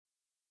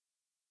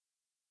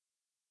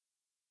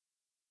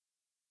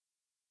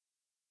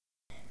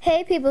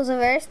Hey Peoples of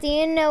Earth, do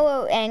you know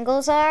what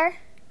angles are?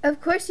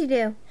 Of course you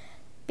do.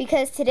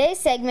 Because today's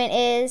segment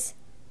is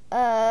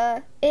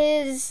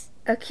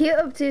Acute,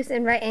 obtuse,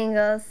 and right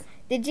angles.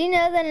 did you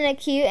know that an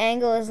acute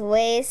angle is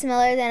way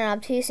smaller than an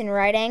obtuse and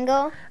right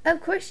angle?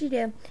 Of course you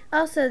do.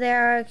 Also,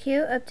 there are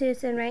acute,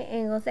 obtuse, and right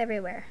angles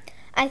everywhere.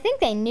 I think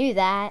they knew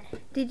that.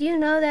 Did you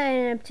know that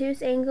an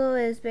obtuse angle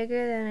is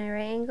bigger than a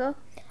right angle?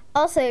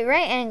 Also, a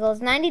right angle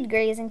is 90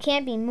 degrees and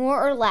can't be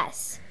more or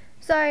less.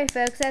 Sorry,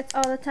 folks, that's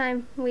all the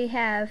time we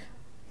have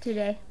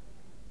today.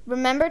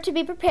 Remember to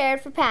be prepared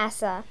for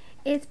PASA.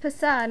 It's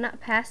PASA, not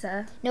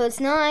PASA. No, it's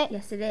not.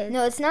 Yes, it is.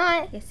 No, it's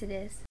not. Yes, it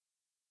is.